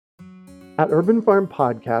At Urban Farm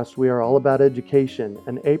Podcast, we are all about education,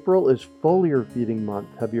 and April is foliar feeding month.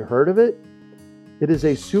 Have you heard of it? It is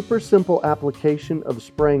a super simple application of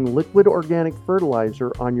spraying liquid organic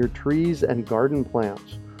fertilizer on your trees and garden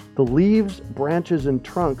plants. The leaves, branches, and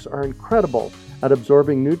trunks are incredible at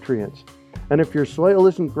absorbing nutrients. And if your soil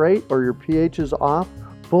isn't great or your pH is off,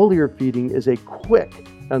 foliar feeding is a quick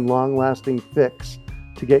and long-lasting fix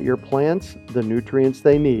to get your plants the nutrients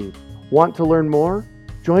they need. Want to learn more?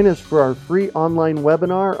 Join us for our free online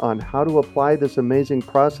webinar on how to apply this amazing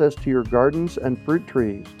process to your gardens and fruit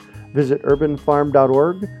trees. Visit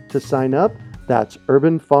urbanfarm.org to sign up. That's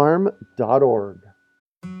urbanfarm.org.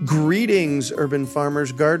 Greetings, urban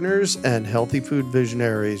farmers, gardeners, and healthy food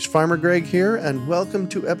visionaries. Farmer Greg here, and welcome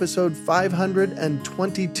to episode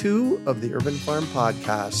 522 of the Urban Farm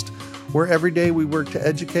Podcast, where every day we work to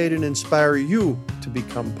educate and inspire you to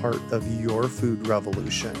become part of your food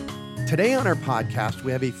revolution. Today on our podcast,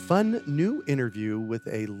 we have a fun new interview with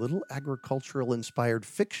a little agricultural-inspired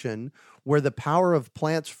fiction where the power of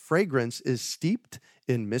plants' fragrance is steeped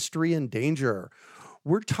in mystery and danger.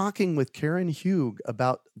 We're talking with Karen Hugg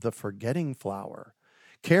about The Forgetting Flower.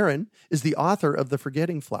 Karen is the author of The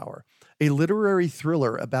Forgetting Flower, a literary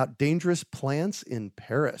thriller about dangerous plants in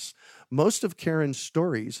Paris. Most of Karen's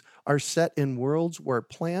stories are set in worlds where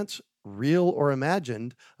plants, real or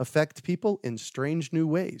imagined, affect people in strange new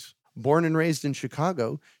ways. Born and raised in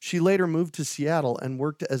Chicago, she later moved to Seattle and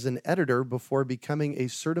worked as an editor before becoming a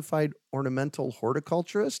certified ornamental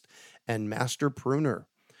horticulturist and master pruner.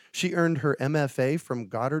 She earned her MFA from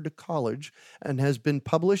Goddard College and has been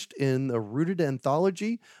published in the Rooted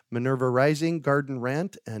Anthology, Minerva Rising, Garden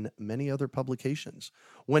Rant, and many other publications.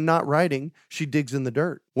 When not writing, she digs in the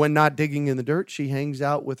dirt. When not digging in the dirt, she hangs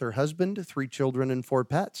out with her husband, 3 children, and 4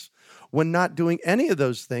 pets. When not doing any of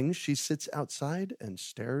those things, she sits outside and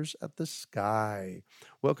stares at the sky.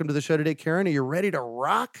 Welcome to the show today, Karen. Are you ready to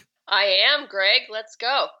rock? I am, Greg. Let's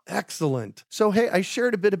go. Excellent. So, hey, I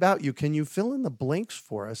shared a bit about you. Can you fill in the blanks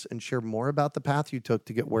for us and share more about the path you took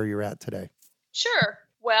to get where you're at today? Sure.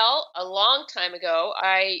 Well, a long time ago,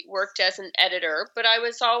 I worked as an editor, but I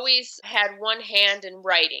was always had one hand in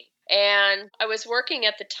writing. And I was working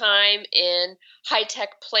at the time in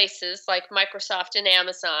high-tech places like Microsoft and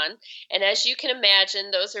Amazon. And as you can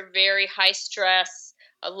imagine, those are very high-stress,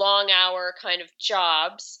 a long hour kind of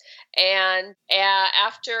jobs. And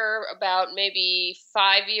after about maybe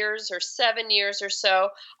 5 years or 7 years or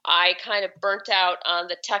so, I kind of burnt out on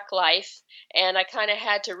the tech life, and I kind of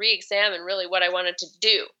had to re-examine really what I wanted to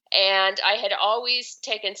do. And I had always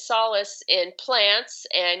taken solace in plants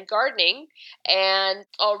and gardening, and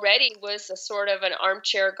already was a sort of an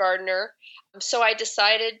armchair gardener. So I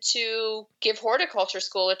decided to give horticulture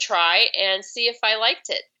school a try and see if I liked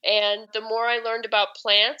it. And the more I learned about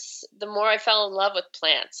plants, the more I fell in love with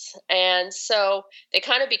plants. And so they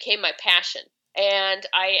kind of became my passion. And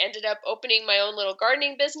I ended up opening my own little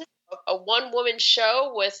gardening business, a one-woman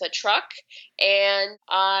show with a truck, and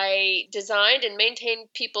I designed and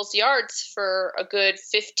maintained people's yards for a good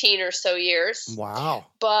 15 or so years. Wow.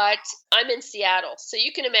 But I'm in Seattle, so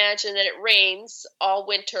you can imagine that it rains all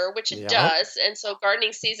winter, which it does, and so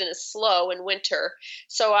gardening season is slow in winter.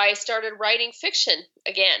 So I started writing fiction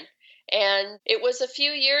again, and it was a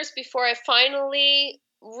few years before I finally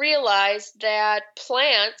realized that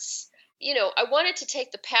plants, I wanted to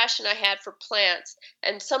take the passion I had for plants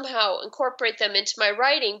and somehow incorporate them into my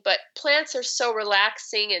writing, but plants are so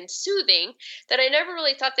relaxing and soothing that I never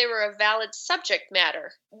really thought they were a valid subject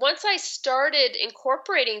matter. Once I started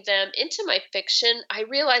incorporating them into my fiction, I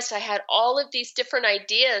realized I had all of these different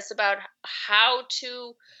ideas about how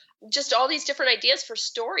to just all these different ideas for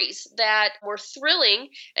stories that were thrilling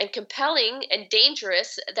and compelling and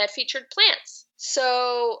dangerous that featured plants.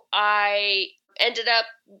 So I ended up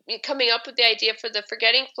coming up with the idea for The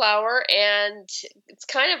Forgetting Flower, and it's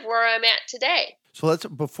kind of where I'm at today. So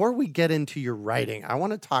before we get into your writing, I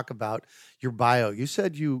want to talk about your bio. You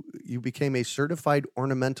said you became a certified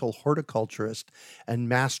ornamental horticulturist and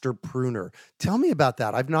master pruner. Tell me about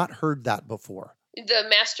that. I've not heard that before. The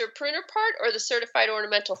master pruner part or the certified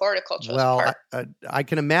ornamental horticulturist part? Well, I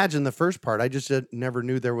can imagine the first part. I just never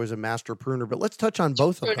knew there was a master pruner, but let's touch on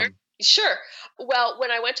both of them. Sure. Well, when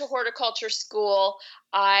I went to horticulture school,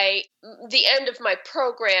 the end of my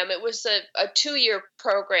program, it was a 2-year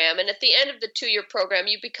program. And at the end of the 2-year program,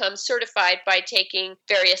 you become certified by taking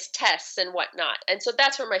various tests and whatnot. And so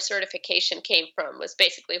that's where my certification came from, was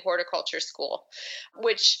basically horticulture school,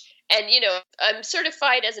 and I'm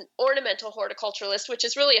certified as an ornamental horticulturalist, which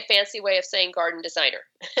is really a fancy way of saying garden designer.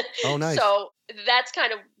 Oh, nice. So that's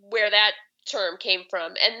kind of where that term came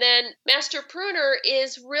from. And then master pruner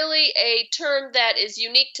is really a term that is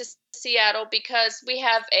unique to Seattle because we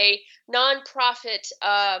have a nonprofit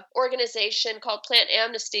organization called Plant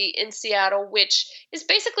Amnesty in Seattle, which is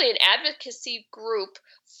basically an advocacy group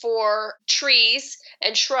for trees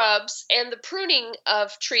and shrubs and the pruning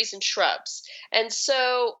of trees and shrubs. And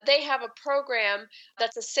so they have a program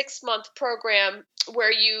that's a 6-month program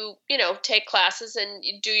where you take classes and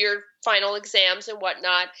you do your final exams and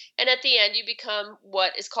whatnot. And at the end, you become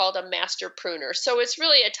what is called a master pruner. So it's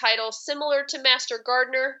really a title similar to master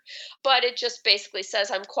gardener, but it just basically says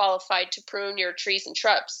I'm qualified to prune your trees and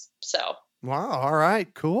shrubs. So. Wow. All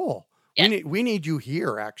right. Cool. Yes. We need you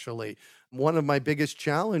here, actually. One of my biggest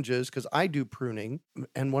challenges, because I do pruning,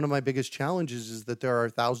 and one of my biggest challenges is that there are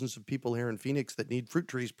thousands of people here in Phoenix that need fruit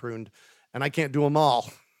trees pruned, and I can't do them all.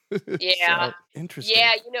 Yeah. So, interesting.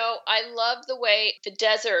 Yeah, I love the way the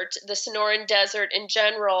desert, the Sonoran Desert in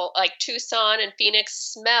general, like Tucson and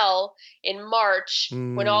Phoenix smell in March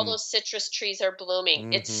when all those citrus trees are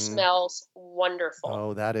blooming. It smells wonderful.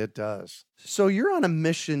 Oh, that it does. So you're on a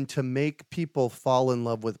mission to make people fall in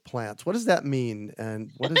love with plants. What does that mean,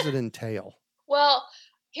 and what does it entail? Well,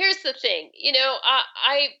 here's the thing.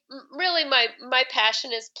 I really my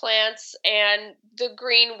passion is plants and the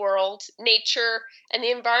green world, nature and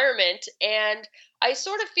the environment. And I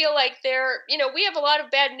sort of feel like we have a lot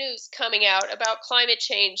of bad news coming out about climate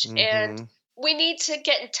change, and we need to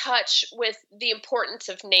get in touch with the importance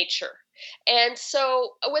of nature. And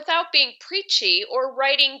so, without being preachy or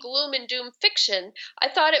writing gloom and doom fiction, I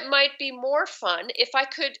thought it might be more fun if I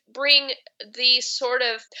could bring the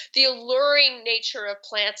alluring nature of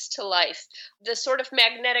plants to life, the sort of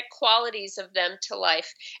magnetic qualities of them to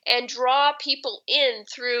life, and draw people in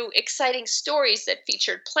through exciting stories that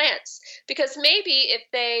featured plants. Because maybe if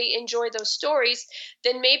they enjoy those stories,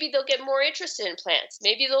 then maybe they'll get more interested in plants.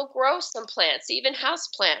 Maybe they'll grow some plants, even house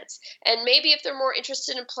plants. And maybe if they're more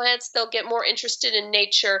interested in plants, they'll get more interested in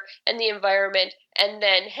nature and the environment, and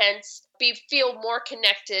then hence feel more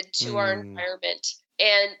connected to our environment.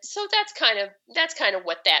 And so that's kind of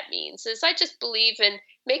what that means. Is I just believe in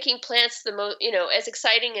making plants the most, as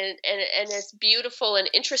exciting and as beautiful and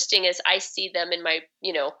interesting as I see them in my,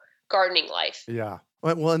 gardening life. Yeah.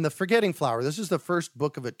 Well, in the Forgetting Flower, this is the first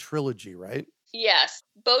book of a trilogy, right? Yes,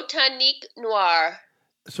 Botanique Noire.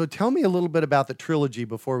 So tell me a little bit about the trilogy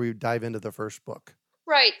before we dive into the first book.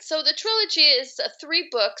 Right. So the trilogy is 3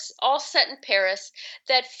 books, all set in Paris,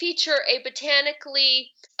 that feature a botanic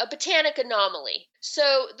anomaly.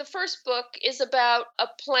 So the first book is about a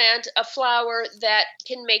plant, a flower that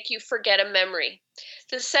can make you forget a memory.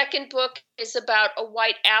 The second book is about a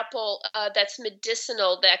white apple that's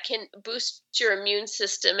medicinal, that can boost your immune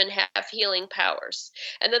system and have healing powers.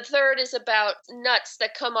 And the third is about nuts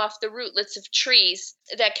that come off the rootlets of trees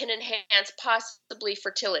that can enhance possibly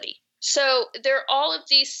fertility. So there are all of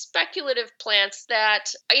these speculative plants that,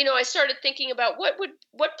 I started thinking about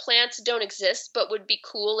what plants don't exist but would be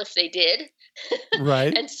cool if they did.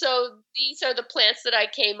 Right. And so these are the plants that I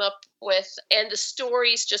came up with, and the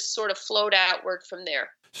stories just sort of flowed outward from there.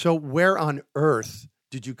 So where on earth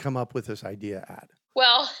did you come up with this idea at?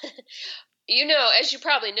 Well, as you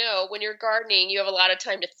probably know, when you're gardening, you have a lot of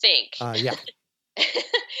time to think. Yeah.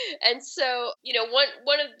 And so,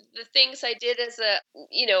 one of the things I did as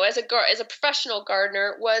a professional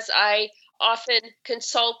gardener was I often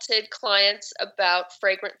consulted clients about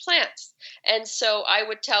fragrant plants. And so I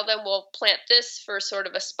would tell them, well, plant this for sort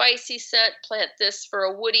of a spicy scent, plant this for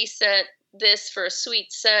a woody scent, this for a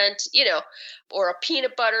sweet scent, or a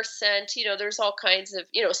peanut butter scent. There's all kinds of,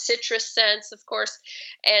 citrus scents, of course.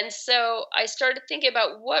 And so I started thinking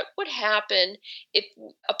about what would happen if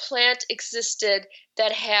a plant existed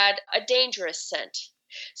that had a dangerous scent.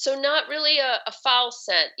 So not really a foul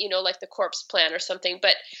scent, like the corpse plant or something,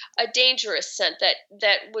 but a dangerous scent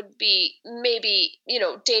that would be maybe,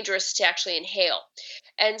 dangerous to actually inhale.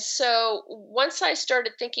 And so once I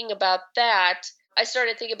started thinking about that, I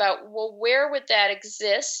started thinking about, well, where would that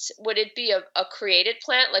exist? Would it be a created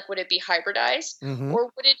plant? Like, would it be hybridized?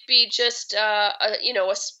 Or would it be just, a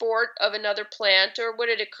sport of another plant? Or would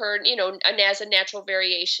it occur, as a natural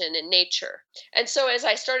variation in nature? And so as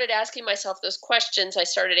I started asking myself those questions, I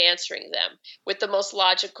started answering them with the most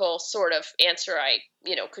logical sort of answer I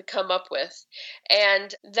could come up with.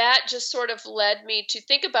 And that just sort of led me to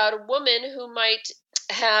think about a woman who might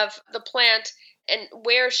have the plant and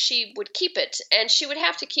where she would keep it. And she would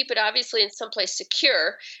have to keep it obviously in someplace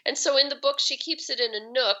secure. And so in the book, she keeps it in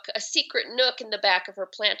a secret nook in the back of her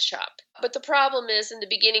plant shop. But the problem is, in the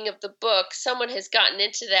beginning of the book, someone has gotten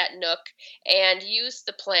into that nook and used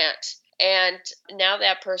the plant. And now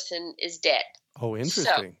that person is dead. Oh,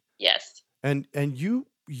 interesting. So, yes. And you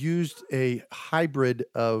used a hybrid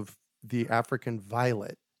of the African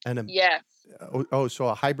violet. And Yes. so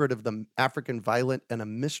a hybrid of the African violet and a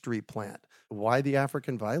mystery plant. Why the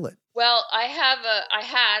African violet? Well, I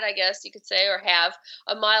had, I guess you could say, or have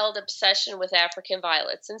a mild obsession with African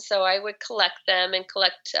violets, and so I would collect them and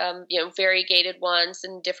collect, variegated ones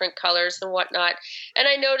in different colors and whatnot. And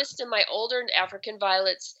I noticed in my older African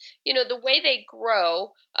violets, the way they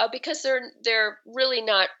grow, because they're really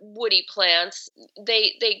not woody plants.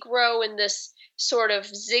 They grow in this sort of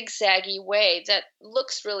zigzaggy way that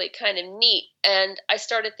looks really kind of neat. And I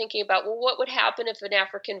started thinking about, well, what would happen if an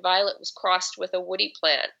African violet was crossed with a woody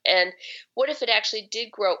plant? And what if it actually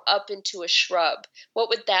did grow up into a shrub? What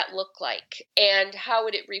would that look like? And how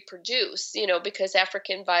would it reproduce? Because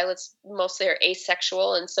African violets mostly are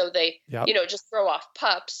asexual, and so they, Yep. Just throw off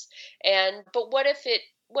pups. But what if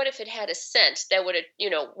it had a scent that would,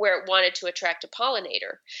 where it wanted to attract a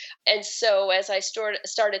pollinator? And so as I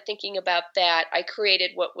started thinking about that, I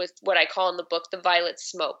created what I call in the book the violet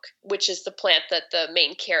smoke, which is the plant that the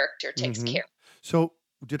main character takes care of. So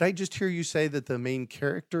did I just hear you say that the main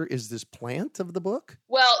character is this plant of the book?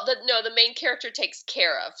 Well, the main character takes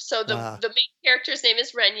care of. So the main character's name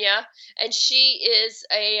is Renya, and she is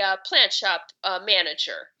a plant shop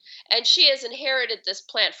manager. And she has inherited this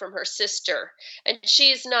plant from her sister. And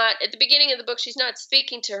she's not, at the beginning of the book, she's not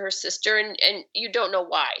speaking to her sister, and you don't know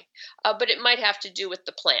why. But it might have to do with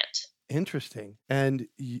the plant. Interesting. And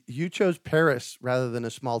you chose Paris rather than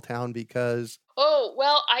a small town because... Oh,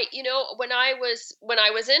 well, when I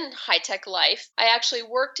was in high-tech life, I actually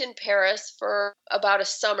worked in Paris for about a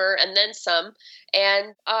summer and then some,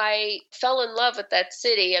 and I fell in love with that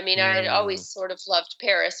city. I mean, I had always sort of loved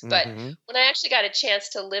Paris, but when I actually got a chance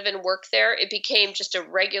to live and work there, it became just a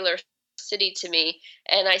regular city to me,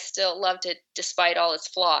 and I still loved it despite all its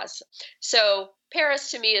flaws. So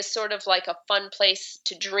Paris to me is sort of like a fun place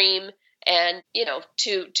to dream and,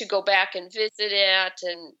 to go back and visit it.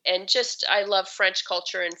 And just, I love French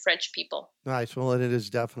culture and French people. Nice. Well, and it is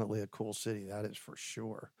definitely a cool city. That is for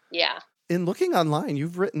sure. Yeah. In looking online,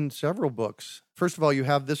 you've written several books. First of all,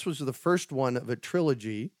 this was the first one of a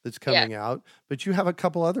trilogy that's coming out, but you have a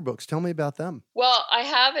couple other books. Tell me about them. Well, I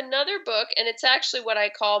have another book, and it's actually what I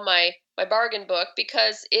call my bargain book,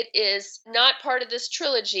 because it is not part of this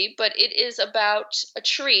trilogy, but it is about a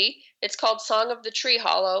tree. It's called Song of the Tree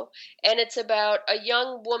Hollow, and it's about a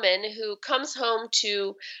young woman who comes home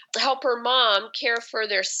to help her mom care for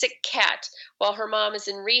their sick cat while her mom is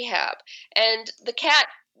in rehab. And the cat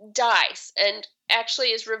dies and actually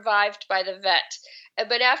is revived by the vet.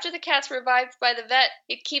 But after the cat's revived by the vet,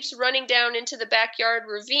 it keeps running down into the backyard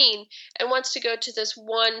ravine and wants to go to this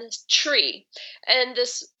one tree. And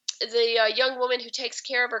the young woman who takes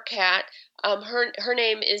care of her cat, her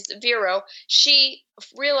name is Vero. She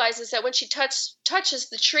realizes that when she touches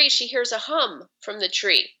the tree, she hears a hum from the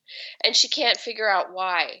tree, and she can't figure out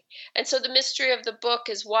why. And so the mystery of the book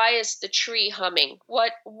is, why is the tree humming?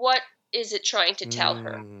 What is it trying to tell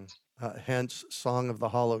her? Hence, Song of the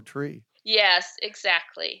Hollow Tree. Yes,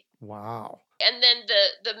 exactly. Wow. And then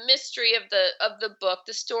the mystery of the book,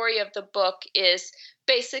 the story of the book, is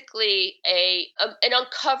basically an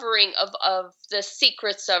uncovering of the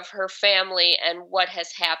secrets of her family and what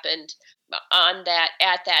has happened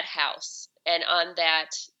at that house and on that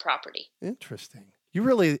property. Interesting. You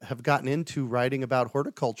really have gotten into writing about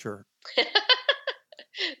horticulture.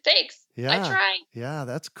 Thanks. Yeah. I try. Yeah,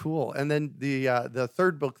 that's cool. And then the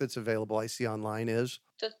third book that's available, I see online, is?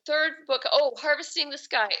 The third book, Harvesting the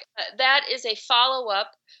Sky. That is a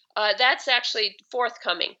follow-up. That's actually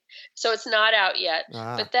forthcoming, so it's not out yet.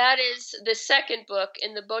 But that is the second book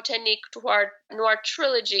in the Botanique Noire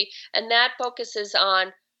trilogy, and that focuses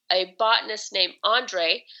on a botanist named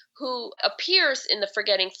Andre who appears in The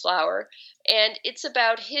Forgetting Flower, and it's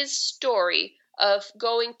about his story of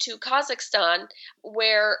going to Kazakhstan,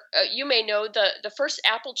 where you may know the first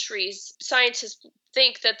apple trees, scientists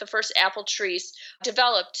think that the first apple trees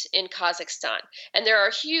developed in Kazakhstan. And there are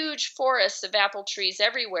huge forests of apple trees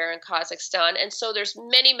everywhere in Kazakhstan. And so there's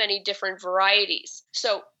many, many different varieties.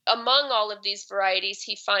 So among all of these varieties,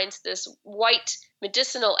 he finds this white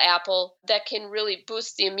medicinal apple that can really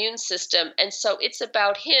boost the immune system. And so it's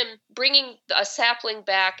about him bringing a sapling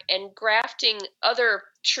back and grafting other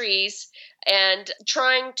trees and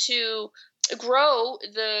trying to grow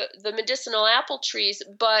the medicinal apple trees,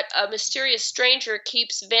 but a mysterious stranger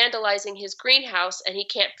keeps vandalizing his greenhouse and he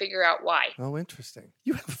can't figure out why. Oh, interesting.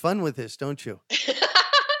 You have fun with this, don't you?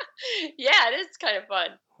 Yeah, it is kind of fun.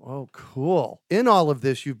 Oh, cool. In all of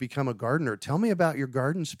this, you've become a gardener. Tell me about your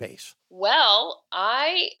garden space. Well,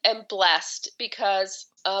 I am blessed because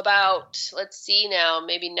about, let's see now,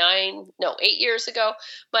 maybe 8 years ago,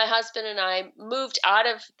 my husband and I moved out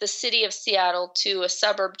of the city of Seattle to a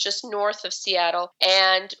suburb just north of Seattle.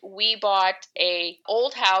 And we bought a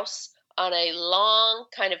old house on a long,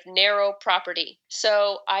 kind of narrow property.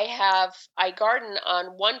 So I garden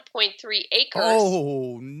on 1.3 acres.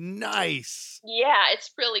 Oh, nice. Yeah,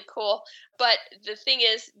 it's really cool. But the thing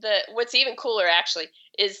is, what's even cooler actually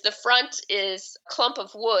is the front is a clump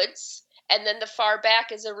of woods, and then the far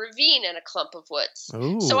back is a ravine and a clump of woods.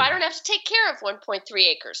 Ooh. So I don't have to take care of 1.3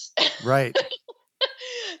 acres. Right.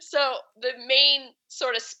 So the main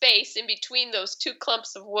sort of space in between those two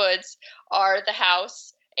clumps of woods are the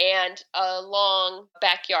house and a long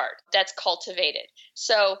backyard that's cultivated.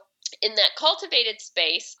 So in that cultivated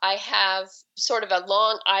space, I have sort of a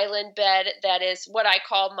long island bed that is what I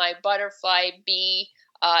call my butterfly, bee,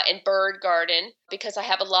 and bird garden, because I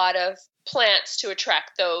have a lot of plants to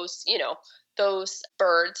attract those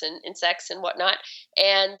birds and insects and whatnot.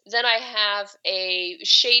 And then I have a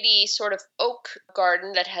shady sort of oak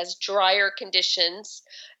garden that has drier conditions.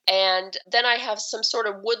 And then I have some sort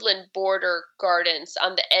of woodland border gardens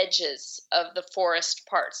on the edges of the forest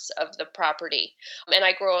parts of the property. And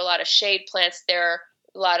I grow a lot of shade plants there,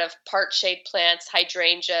 a lot of part shade plants,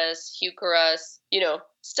 hydrangeas, heucheras,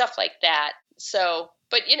 stuff like that. So,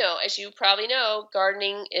 but as you probably know,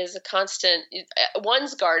 gardening is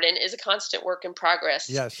one's garden is a constant work in progress.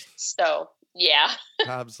 Yes. So, yeah.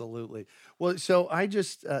 Absolutely. Well, so I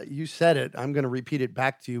just, you said it, I'm going to repeat it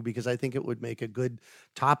back to you because I think it would make a good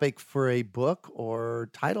topic for a book or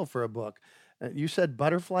title for a book. You said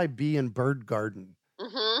butterfly, bee, and bird garden.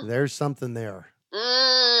 Mm-hmm. There's something there.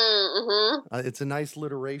 Mm-hmm. It's a nice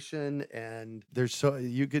alliteration, and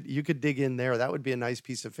you could dig in there. That would be a nice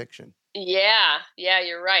piece of fiction. Yeah,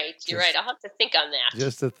 you're right. You're right. I'll have to think on that.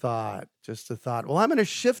 Just a thought. Well, I'm going to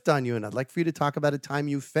shift on you, and I'd like for you to talk about a time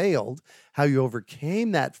you failed, how you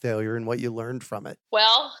overcame that failure, and what you learned from it.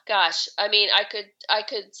 Well, gosh, I mean, I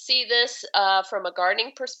could see this from a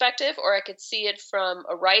gardening perspective, or I could see it from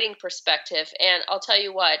a writing perspective. And I'll tell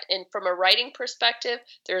you what, from a writing perspective,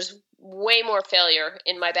 there's way more failure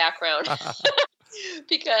in my background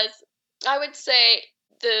because I would say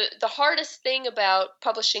the hardest thing about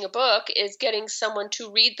publishing a book is getting someone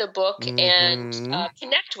to read the book and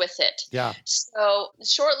connect with it. Yeah. So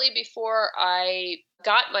shortly before I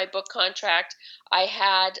got my book contract, I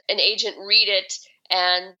had an agent read it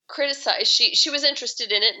and criticize. She was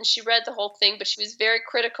interested in it and she read the whole thing, but she was very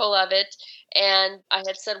critical of it. And I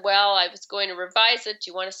had said, well, I was going to revise it.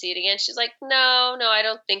 Do you want to see it again? She's like, no, I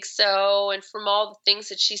don't think so. And from all the things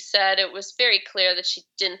that she said, it was very clear that she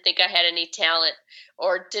didn't think I had any talent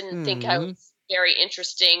or didn't think I was very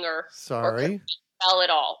interesting or could spell at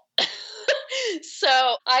all.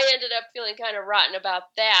 So I ended up feeling kind of rotten about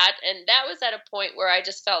that. And that was at a point where I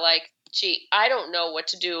just felt like, gee, I don't know what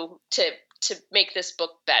to do to make this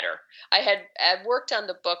book better. I had worked on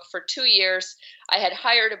the book for 2 years. I had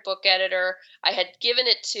hired a book editor. I had given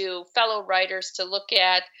it to fellow writers to look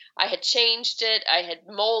at. I had changed it. I had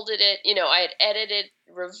molded it. I had edited,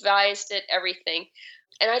 revised it, everything.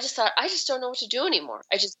 And I just thought, I just don't know what to do anymore.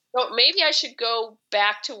 I just don't. Maybe I should go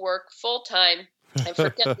back to work full time and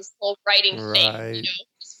forget this whole writing thing.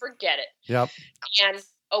 Just forget it. Yep. And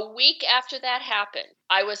a week after that happened,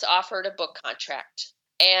 I was offered a book contract.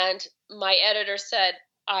 And my editor said,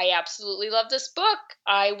 I absolutely love this book.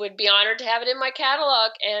 I would be honored to have it in my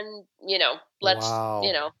catalog and, let's,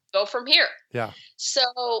 go from here. Yeah. So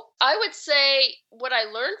I would say what I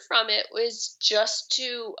learned from it was just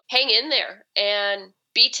to hang in there and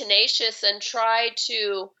be tenacious and try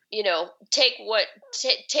to, take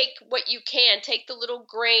what you can, take the little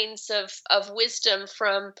grains of wisdom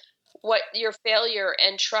from what your failure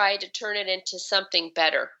and try to turn it into something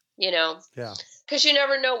better, Yeah. Because you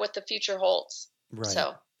never know what the future holds. Right.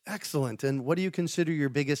 So excellent. And what do you consider your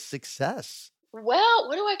biggest success? Well,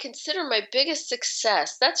 what do I consider my biggest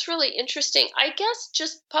success? That's really interesting. I guess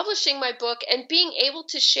just publishing my book and being able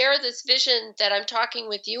to share this vision that I'm talking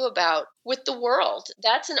with you about with the world.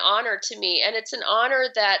 That's an honor to me. And it's an honor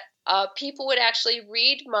that people would actually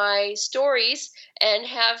read my stories and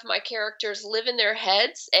have my characters live in their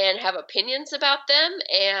heads and have opinions about them,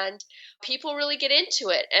 and people really get into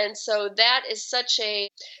it. And so that is such a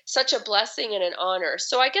blessing and an honor.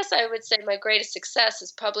 So I guess I would say my greatest success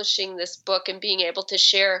is publishing this book and being able to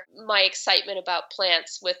share my excitement about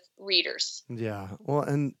plants with readers. Yeah. Well,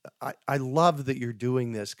 and I love that you're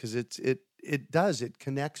doing this because it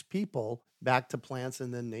connects people back to plants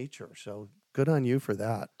and then nature. So good on you for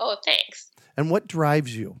that. Oh, thanks. And what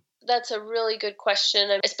drives you? that's a really good question,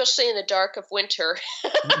 especially in the dark of winter.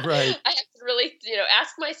 Right. I have to really,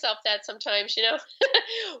 ask myself that sometimes,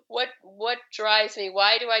 what drives me?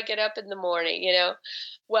 Why do I get up in the morning,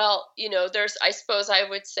 Well, I suppose I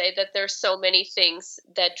would say that there's so many things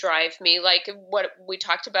that drive me, like what we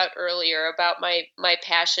talked about earlier about my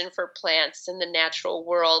passion for plants and the natural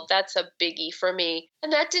world. That's a biggie for me.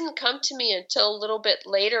 And that didn't come to me until a little bit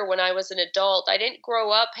later when I was an adult. I didn't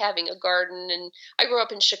grow up having a garden, and I grew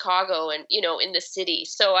up in Chicago and, in the city.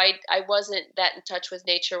 So I wasn't that in touch with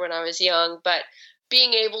nature when I was young, but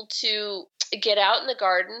being able to get out in the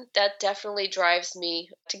garden, that definitely drives me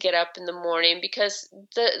to get up in the morning, because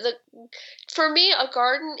for me, a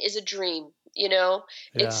garden is a dream. Yeah.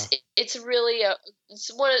 It's really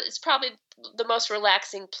it's probably the most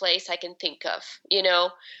relaxing place I can think of.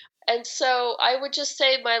 And so I would just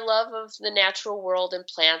say my love of the natural world and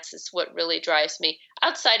plants is what really drives me.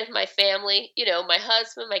 Outside of my family, my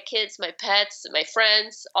husband, my kids, my pets, my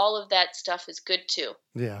friends, all of that stuff is good too.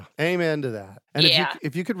 Yeah. Amen to that. And Yeah.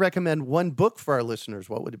 if you could recommend one book for our listeners,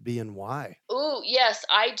 what would it be and why? Ooh, yes,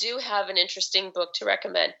 I do have an interesting book to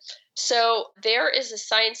recommend. So there is a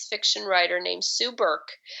science fiction writer named Sue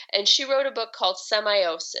Burke, and she wrote a book called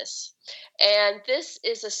Semiosis. And this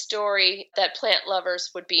is a story that plant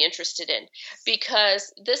lovers would be interested in,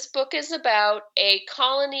 because this book is about a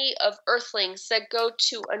colony of earthlings that go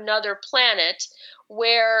to another planet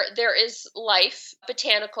where there is life,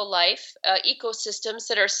 botanical life, ecosystems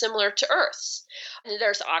that are similar to Earth's.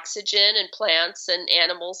 There's oxygen and plants and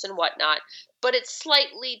animals and whatnot, but it's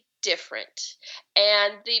slightly different.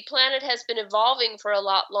 And the planet has been evolving for a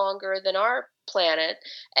lot longer than our planet.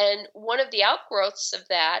 And one of the outgrowths of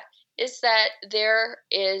that is that there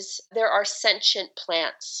are sentient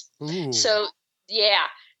plants. Ooh. So, yeah.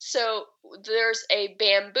 So there's a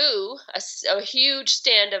bamboo, a huge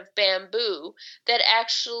stand of bamboo that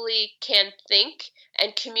actually can think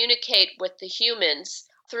and communicate with the humans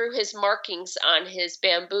through his markings on his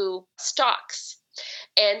bamboo stalks.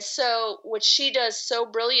 And so what she does so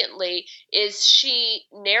brilliantly is she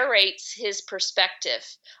narrates his perspective.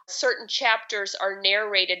 Certain chapters are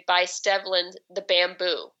narrated by Stevlin the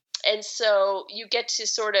bamboo. And so you get to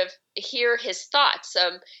sort of hear his thoughts.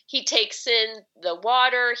 He takes in the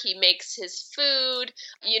water, he makes his food.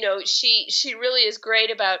 She really is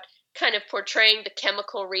great about kind of portraying the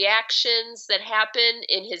chemical reactions that happen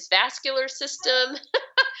in his vascular system.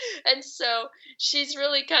 And so she's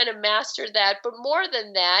really kind of mastered that. But more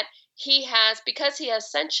than that, because he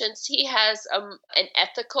has sentience, he has an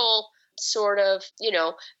ethical sort of,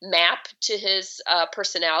 map to his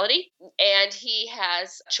personality. And he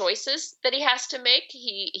has choices that he has to make.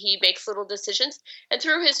 He makes little decisions. And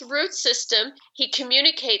through his root system, he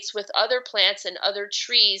communicates with other plants and other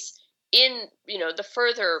trees in,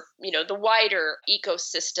 the wider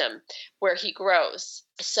ecosystem where he grows.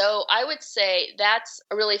 So I would say that's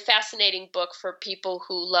a really fascinating book for people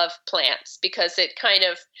who love plants, because it kind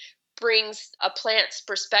of brings a plant's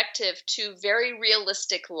perspective to very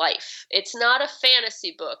realistic life. It's not a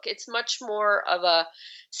fantasy book. It's much more of a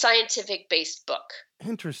scientific-based book.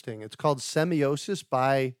 Interesting. It's called Semiosis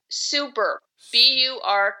by Sue Burke,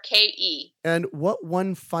 Burke. And what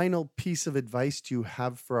one final piece of advice do you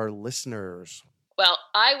have for our listeners? Well,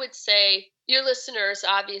 I would say your listeners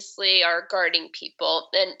obviously are gardening people,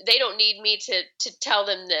 and they don't need me to tell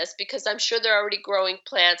them this, because I'm sure they're already growing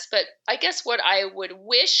plants. But I guess what I would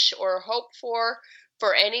wish or hope for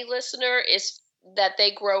any listener is that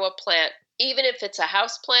they grow a plant, even if it's a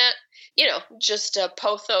house plant, just a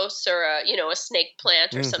pothos or a snake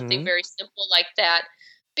plant or something very simple like that.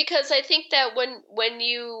 Because I think that when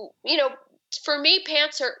you for me,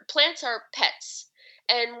 plants are pets.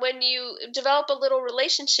 And when you develop a little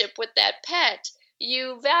relationship with that pet,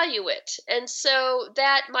 you value it. And so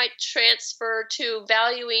that might transfer to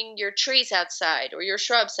valuing your trees outside or your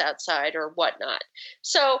shrubs outside or whatnot.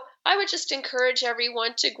 So I would just encourage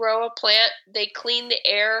everyone to grow a plant. They clean the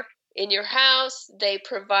air in your house. They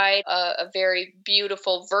provide a very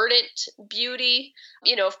beautiful verdant beauty.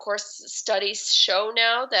 Of course, studies show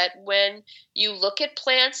now that when you look at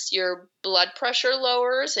plants, your blood pressure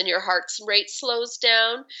lowers and your heart rate slows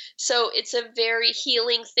down. So it's a very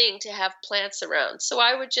healing thing to have plants around. So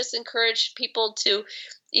I would just encourage people to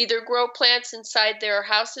either grow plants inside their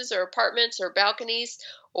houses or apartments or balconies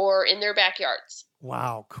or in their backyards.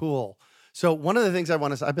 Wow, cool. So one of the things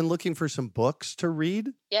I've been looking for some books to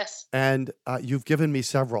read. Yes. And you've given me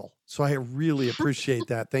several. So I really appreciate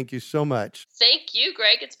that. Thank you so much. Thank you,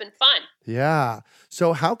 Greg. It's been fun. Yeah.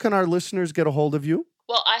 So how can our listeners get a hold of you?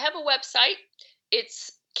 Well, I have a website.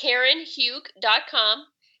 It's KarenHugg.com.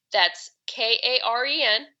 That's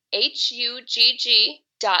KarenHugg.com.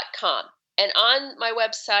 And on my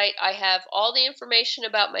website, I have all the information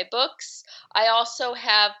about my books. I also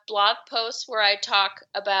have blog posts where I talk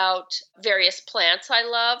about various plants I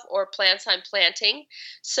love or plants I'm planting.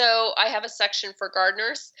 So I have a section for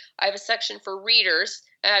gardeners, I have a section for readers,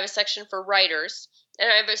 and I have a section for writers. And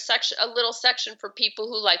I have a little section for people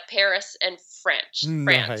who like Paris and France.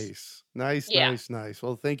 Nice.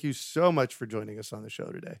 Well, thank you so much for joining us on the show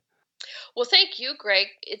today. Well, thank you, Greg.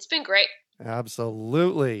 It's been great.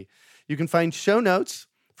 Absolutely. You can find show notes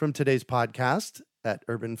from today's podcast at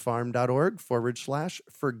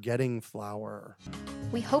urbanfarm.org/forgettingflower.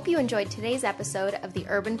 We hope you enjoyed today's episode of the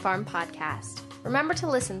Urban Farm Podcast. Remember to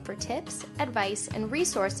listen for tips, advice, and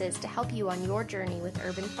resources to help you on your journey with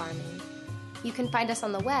urban farming. You can find us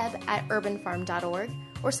on the web at urbanfarm.org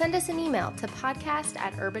or send us an email to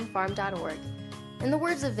podcast@urbanfarm.org. In the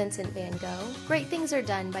words of Vincent van Gogh, great things are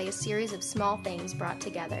done by a series of small things brought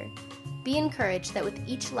together. Be encouraged that with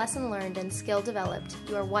each lesson learned and skill developed,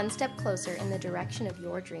 you are one step closer in the direction of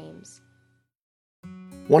your dreams.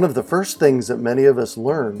 One of the first things that many of us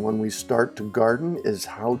learn when we start to garden is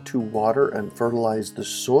how to water and fertilize the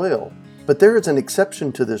soil. But there is an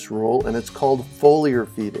exception to this rule, and it's called foliar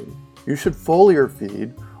feeding. You should foliar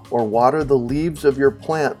feed or water the leaves of your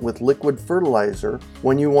plant with liquid fertilizer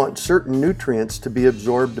when you want certain nutrients to be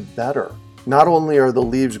absorbed better. Not only are the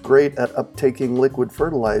leaves great at uptaking liquid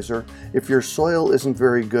fertilizer, if your soil isn't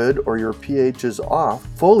very good or your pH is off,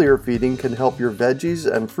 foliar feeding can help your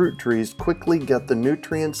veggies and fruit trees quickly get the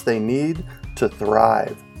nutrients they need to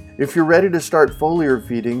thrive. If you're ready to start foliar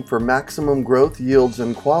feeding for maximum growth, yields,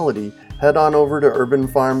 and quality, head on over to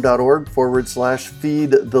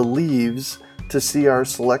urbanfarm.org/feed-the-leaves to see our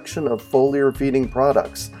selection of foliar feeding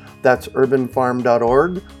products. That's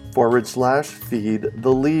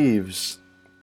urbanfarm.org/feed-the-leaves.